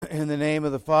In the name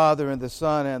of the Father, and the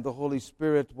Son, and the Holy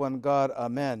Spirit, one God,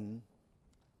 Amen.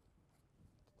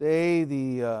 Today,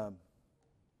 the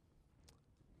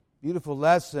beautiful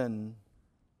lesson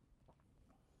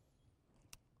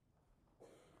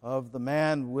of the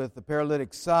man with the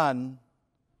paralytic son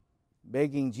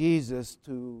begging Jesus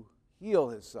to heal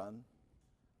his son,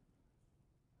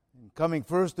 and coming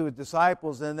first to his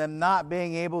disciples and then not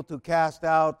being able to cast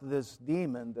out this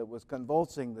demon that was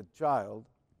convulsing the child.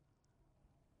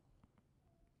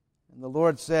 And the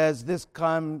Lord says this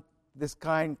kind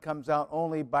comes out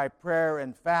only by prayer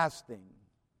and fasting.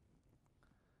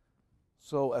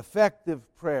 So effective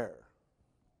prayer.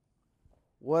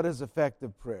 What is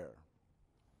effective prayer?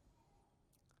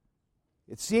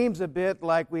 It seems a bit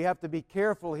like we have to be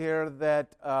careful here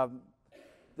that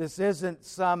this isn't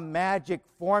some magic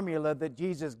formula that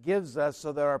Jesus gives us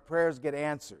so that our prayers get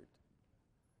answered.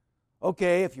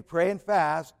 Okay, if you pray and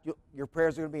fast, your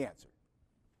prayers are going to be answered.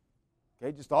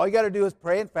 Okay, just all you got to do is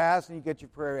pray and fast and you get your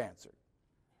prayer answered.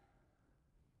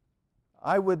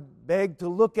 I would beg to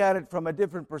look at it from a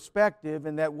different perspective,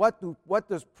 in that what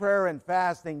does prayer and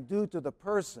fasting do to the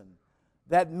person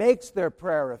that makes their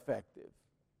prayer effective?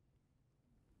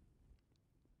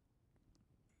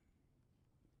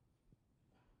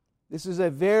 This is a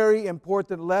very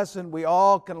important lesson we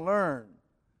all can learn,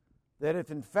 that if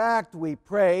in fact we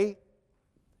pray,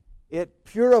 it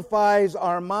purifies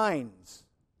our minds.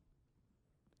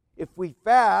 If we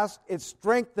fast, it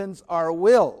strengthens our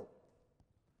will.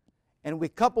 And we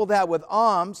couple that with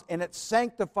alms, and it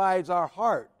sanctifies our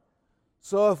heart.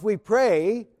 So if we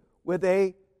pray with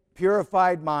a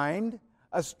purified mind,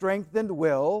 a strengthened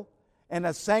will, and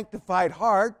a sanctified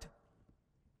heart,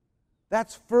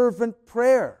 that's fervent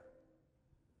prayer.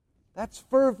 That's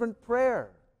fervent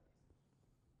prayer.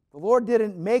 The Lord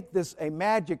didn't make this a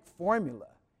magic formula.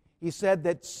 He said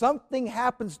that something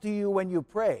happens to you when you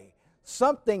pray.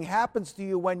 Something happens to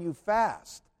you when you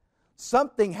fast.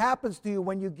 Something happens to you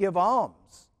when you give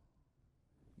alms.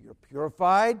 You're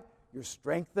purified, you're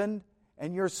strengthened,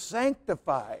 and you're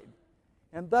sanctified.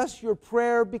 And thus your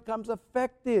prayer becomes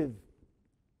effective.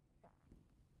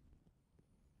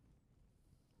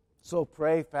 So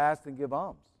pray, fast, and give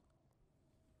alms.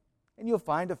 And you'll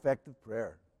find effective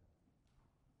prayer.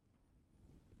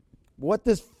 What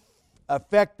does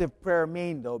effective prayer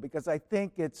mean, though? Because I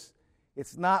think it's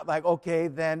not like, okay,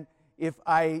 then if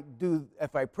I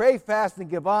pray, fast, and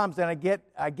give alms, then I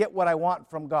get what I want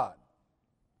from God.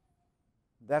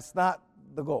 That's not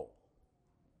the goal.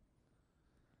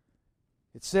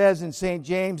 It says in St.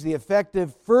 James, the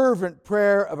effective, fervent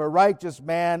prayer of a righteous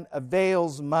man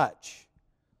avails much.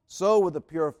 So with a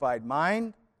purified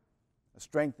mind, a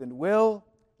strengthened will,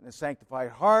 and a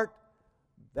sanctified heart,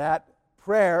 that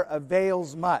prayer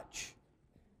avails much.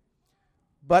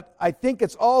 But I think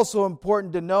it's also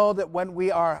important to know that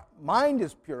when our mind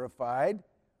is purified,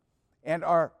 and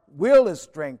our will is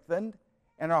strengthened,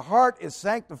 and our heart is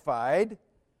sanctified,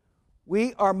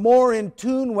 we are more in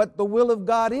tune what the will of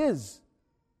God is.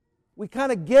 We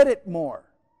kind of get it more.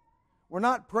 We're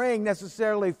not praying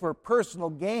necessarily for personal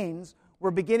gains.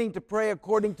 We're beginning to pray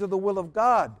according to the will of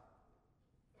God.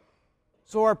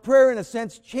 So our prayer, in a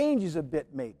sense, changes a bit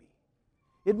maybe.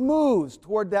 It moves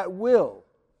toward that will.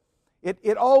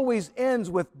 It always ends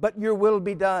with, but your will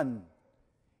be done.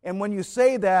 And when you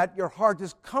say that, your heart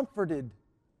is comforted.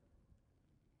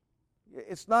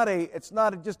 It's not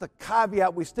just a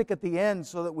caveat we stick at the end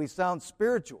so that we sound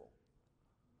spiritual.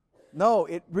 No,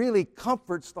 it really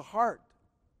comforts the heart.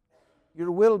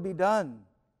 Your will be done.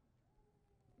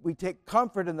 We take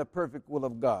comfort in the perfect will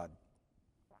of God.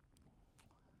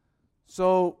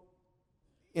 So,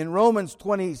 in Romans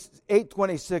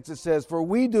 8:26 it says, "For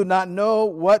we do not know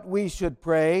what we should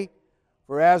pray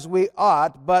for as we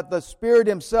ought, but the Spirit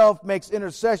Himself makes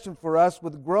intercession for us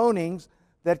with groanings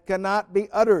that cannot be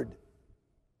uttered."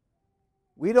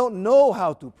 We don't know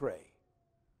how to pray.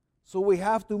 So we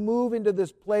have to move into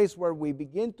this place where we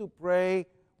begin to pray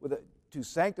to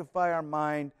sanctify our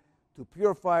mind, to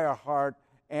purify our heart,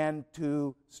 and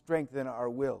to strengthen our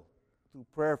will through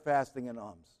prayer, fasting, and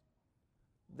alms.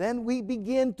 Then we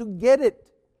begin to get it.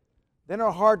 Then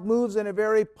our heart moves in a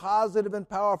very positive and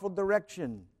powerful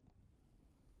direction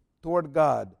toward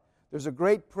God. There's a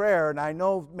great prayer, and I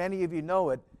know many of you know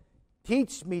it.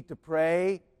 Teach me to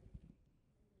pray.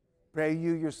 Pray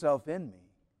you yourself in me.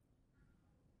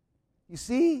 You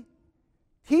see?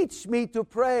 Teach me to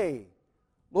pray.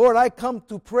 Lord, I come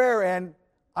to prayer and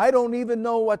I don't even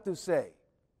know what to say.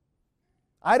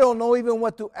 I don't know even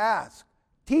what to ask.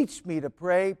 Teach me to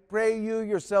pray. Pray you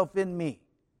yourself in me.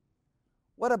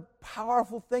 What a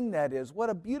powerful thing that is. What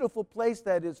a beautiful place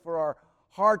that is for our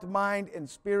heart, mind, and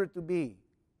spirit to be.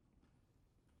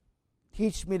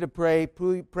 Teach me to pray.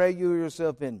 Pray you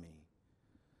yourself in me.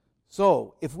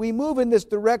 So, if we move in this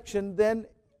direction, then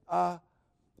I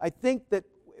think that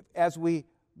as we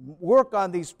work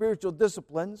on these spiritual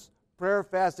disciplines, prayer,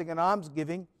 fasting, and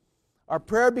almsgiving, our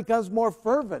prayer becomes more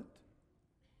fervent.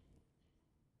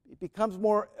 It becomes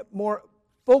more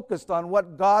focused on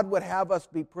what God would have us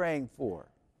be praying for.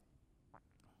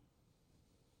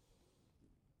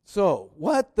 So,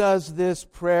 what does this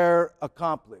prayer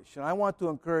accomplish? And I want to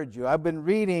encourage you. I've been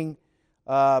reading,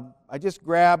 I just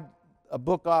grabbed a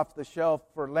book off the shelf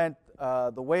for Lent,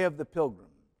 The Way of the Pilgrim.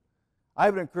 I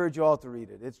would encourage you all to read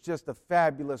it. It's just a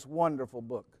fabulous, wonderful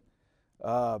book.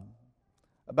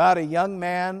 About a young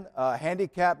man, a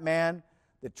handicapped man,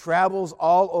 that travels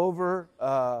all over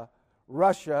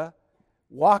Russia,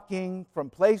 walking from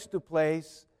place to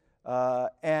place,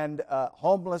 and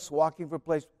homeless, walking from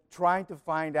place, trying to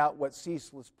find out what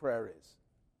ceaseless prayer is.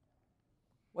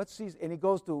 And he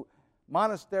goes to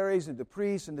monasteries and to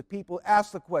priests and to people,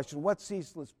 ask the question, what's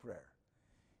ceaseless prayer?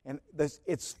 And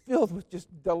it's filled with just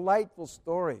delightful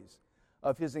stories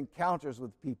of his encounters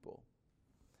with people.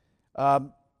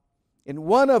 In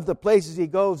one of the places he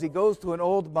goes to an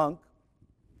old monk,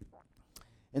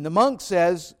 and the monk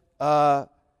says that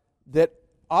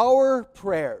our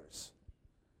prayers,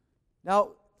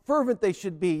 now fervent they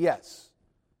should be, yes,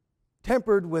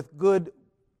 tempered with good,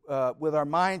 with our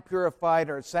mind purified,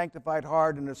 our sanctified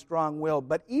heart, and a strong will.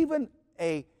 But even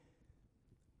a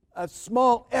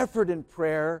small effort in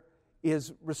prayer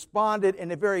is responded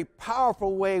in a very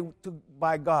powerful way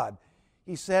by God.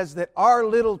 He says that our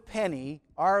little penny,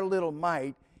 our little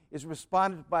mite, is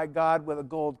responded by God with a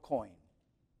gold coin.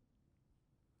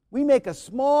 We make a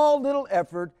small little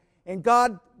effort, and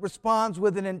God responds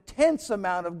with an intense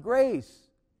amount of grace.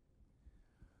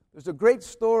 There's a great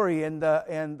story in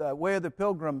the Way of the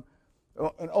Pilgrim.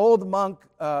 An old monk,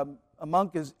 a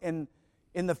monk is in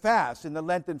the fast, in the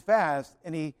Lenten fast,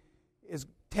 and he is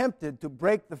tempted to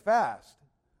break the fast.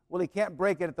 Well, he can't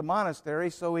break it at the monastery,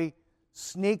 so he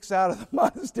sneaks out of the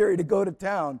monastery to go to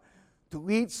town to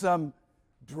eat some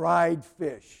dried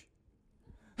fish.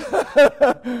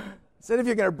 Said, if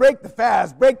you're going to break the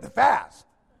fast, break the fast.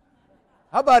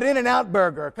 How about In-N-Out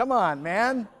Burger? Come on,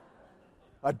 man.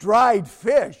 A dried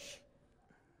fish.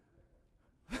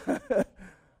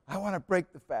 I want to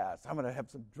break the fast. I'm going to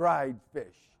have some dried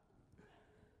fish.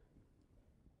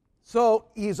 So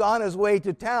he's on his way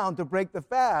to town to break the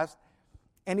fast,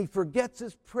 and he forgets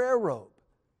his prayer robe.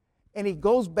 And he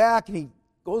goes back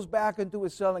into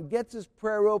his cell and gets his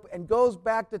prayer robe and goes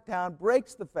back to town,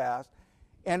 breaks the fast.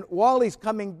 And while he's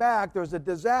coming back, there's a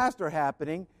disaster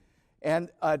happening, and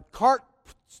a cart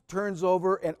turns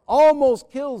over and almost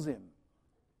kills him.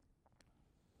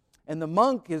 And the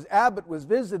monk, his abbot, was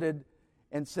visited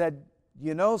and said,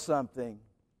 you know something?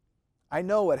 I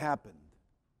know what happened.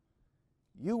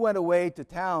 You went away to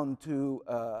town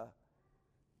to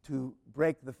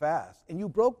break the fast, and you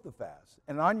broke the fast.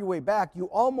 And on your way back, you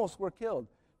almost were killed.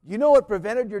 You know what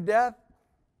prevented your death?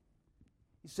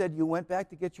 He said, you went back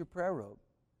to get your prayer robe.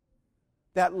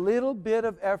 That little bit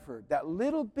of effort, that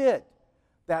little bit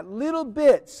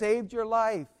saved your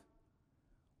life.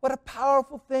 What a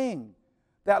powerful thing.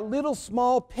 That little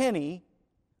small penny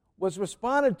was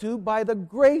responded to by the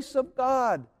grace of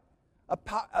God,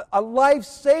 a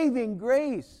life-saving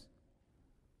grace.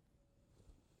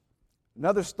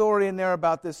 Another story in there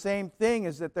about the same thing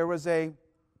is that there was a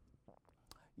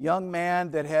young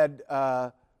man that had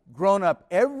grown up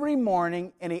every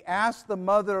morning, and he asked the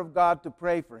Mother of God to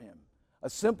pray for him. A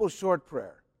simple, short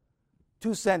prayer,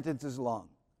 2 sentences long.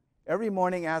 Every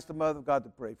morning asked the Mother of God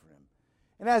to pray for him.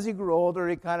 And as he grew older,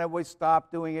 he kind of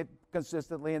stopped doing it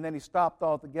consistently, and then he stopped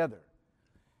altogether.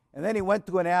 And then he went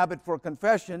to an abbot for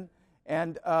confession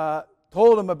and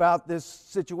told him about this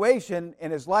situation,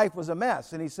 and his life was a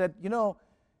mess. And he said, you know,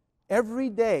 every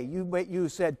day you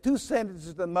said 2 sentences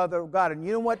to the Mother of God, and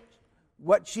you know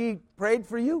what she prayed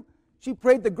for you? She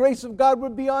prayed the grace of God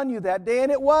would be on you that day,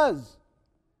 and it was.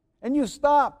 And you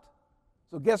stopped.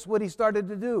 So guess what he started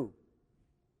to do?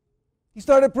 He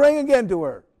started praying again to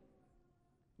her.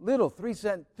 Little, 2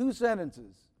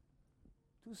 sentences.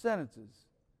 2 sentences.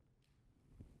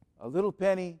 A little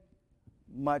penny,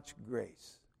 much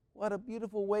grace. What a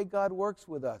beautiful way God works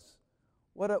with us.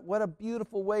 What a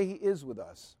beautiful way He is with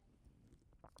us.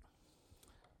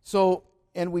 So,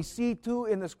 and we see too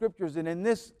in the Scriptures and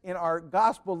in our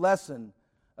gospel lesson,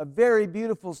 a very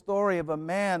beautiful story of a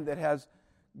man that has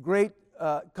great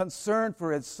concern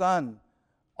for his son,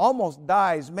 almost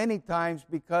dies many times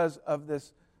because of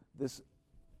this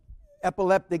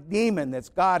epileptic demon that's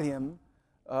got him,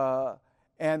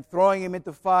 and throwing him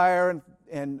into fire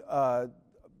and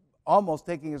almost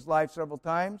taking his life several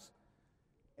times.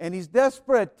 And he's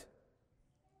desperate.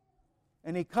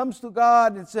 And he comes to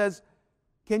God and says,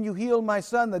 can you heal my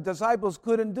son? The disciples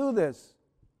couldn't do this.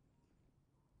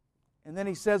 And then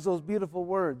he says those beautiful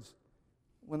words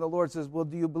when the Lord says, well,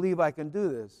 do you believe I can do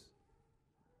this?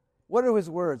 What are his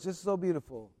words? This is so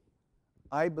beautiful.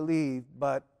 I believe,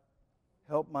 but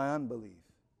help my unbelief.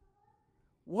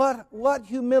 What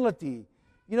humility.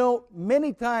 You know,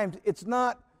 many times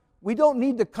we don't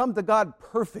need to come to God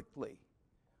perfectly.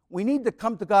 We need to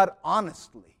come to God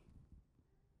honestly.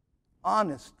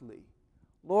 Honestly.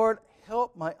 Lord,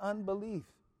 help my unbelief.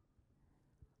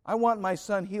 I want my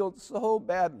son healed so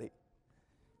badly.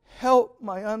 Help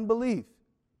my unbelief.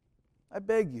 I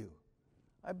beg you.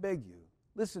 I beg you.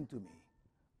 Listen to me.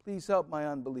 Please help my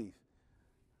unbelief.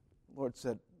 The Lord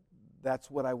said, that's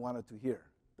what I wanted to hear.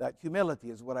 That humility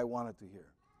is what I wanted to hear.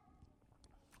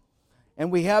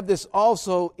 And we have this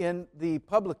also in the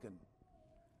publican.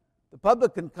 The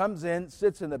publican comes in,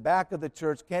 sits in the back of the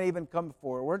church, can't even come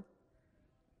forward.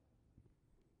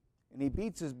 And he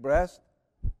beats his breast.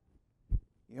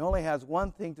 He only has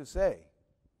one thing to say.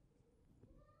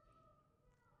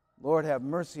 Lord, have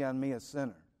mercy on me, a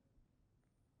sinner.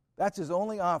 That's his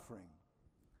only offering.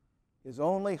 His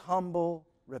only humble,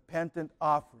 repentant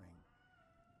offering.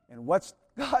 And what's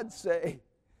God say?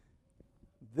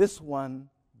 This one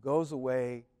goes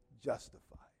away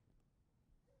justified.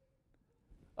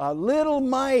 A little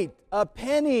mite, a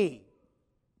penny,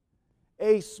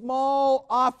 a small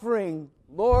offering.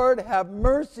 Lord, have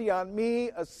mercy on me,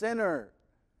 a sinner.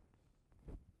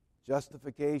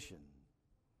 Justification,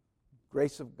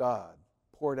 grace of God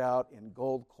poured out in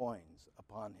gold coins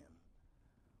upon him.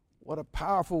 What a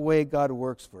powerful way God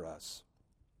works for us.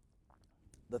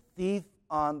 The thief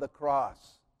on the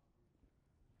cross.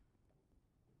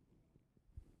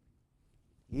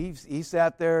 He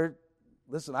sat there,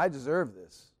 listen, I deserve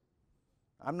this.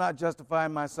 I'm not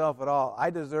justifying myself at all. I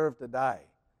deserve to die.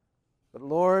 But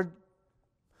Lord,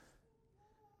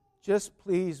 just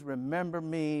please remember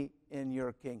me in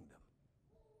your kingdom.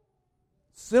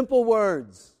 Simple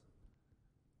words,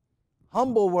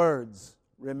 humble words.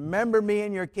 Remember me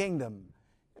in your kingdom.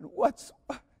 And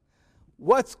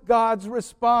what's God's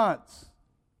response?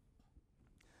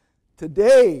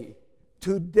 Today,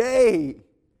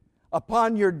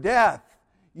 upon your death,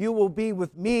 you will be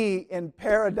with me in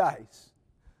paradise.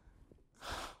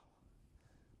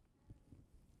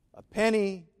 A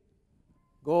penny,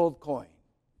 gold coin.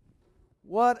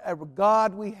 What a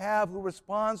God we have who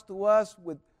responds to us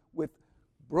with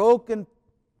broken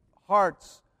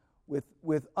hearts,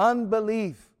 with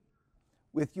unbelief,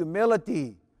 with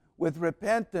humility, with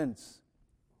repentance.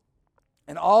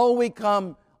 And all we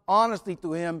come honestly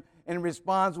to him and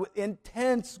responds with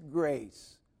intense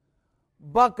grace,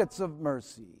 buckets of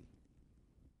mercy.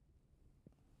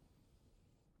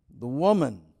 The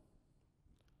woman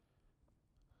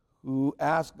who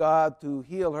asked God to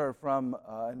heal her from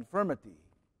infirmity.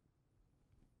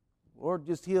 Lord,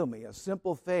 just heal me. A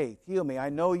simple faith. Heal me. I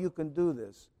know you can do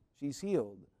this. She's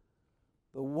healed.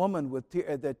 The woman with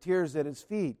the tears at his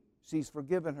feet, she's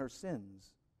forgiven her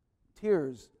sins.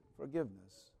 Tears,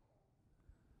 forgiveness.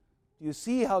 Do you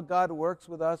see how God works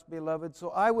with us, beloved? So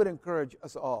I would encourage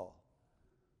us all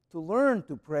to learn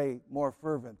to pray more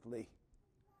fervently,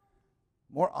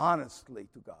 more honestly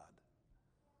to God.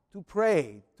 To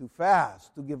pray, to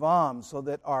fast, to give alms so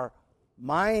that our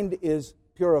mind is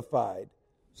purified,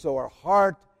 so our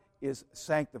heart is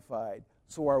sanctified,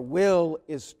 so our will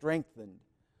is strengthened,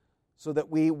 so that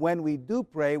when we do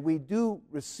pray, we do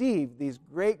receive these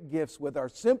great gifts with our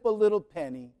simple little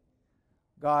penny.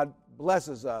 God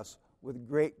blesses us with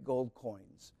great gold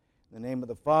coins. In the name of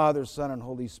the Father, Son, and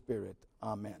Holy Spirit.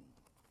 Amen.